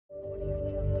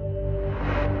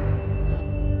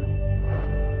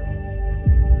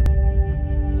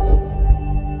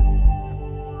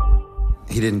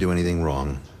didn't do anything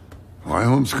wrong. Why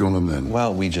homeschool him then?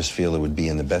 Well, we just feel it would be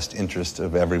in the best interest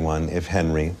of everyone if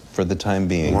Henry, for the time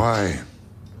being... Why?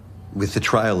 With the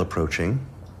trial approaching,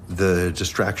 the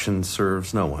distraction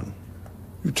serves no one.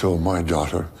 You told my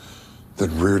daughter that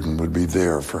Reardon would be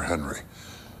there for Henry,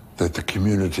 that the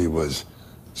community was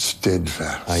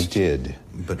steadfast. I did,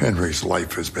 but... Henry's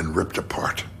life has been ripped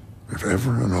apart. If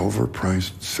ever an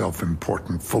overpriced,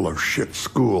 self-important, full-of-shit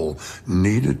school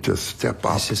needed to step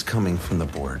up... This is coming from the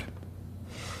board.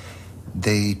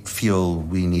 They feel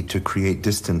we need to create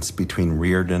distance between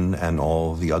Reardon and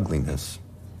all the ugliness.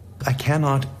 I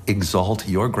cannot exalt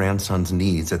your grandson's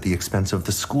needs at the expense of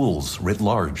the schools writ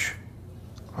large.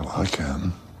 Well, I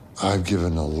can. I've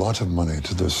given a lot of money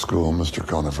to this school, Mr.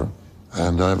 Conifer,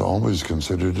 and I've always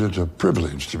considered it a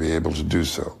privilege to be able to do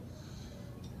so.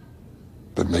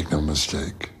 But make no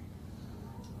mistake,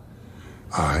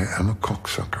 I am a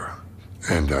cocksucker.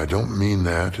 And I don't mean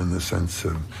that in the sense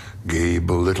of gay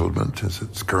belittlement as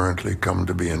it's currently come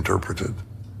to be interpreted.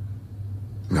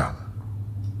 No.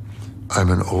 I'm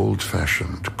an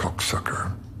old-fashioned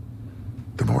cocksucker.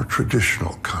 The more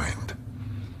traditional kind.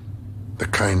 The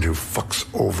kind who fucks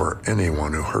over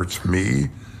anyone who hurts me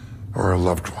or a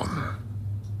loved one.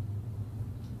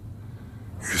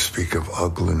 You speak of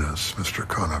ugliness, Mr.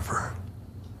 Conifer.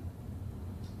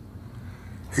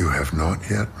 You have not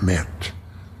yet met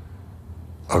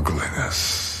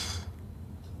ugliness.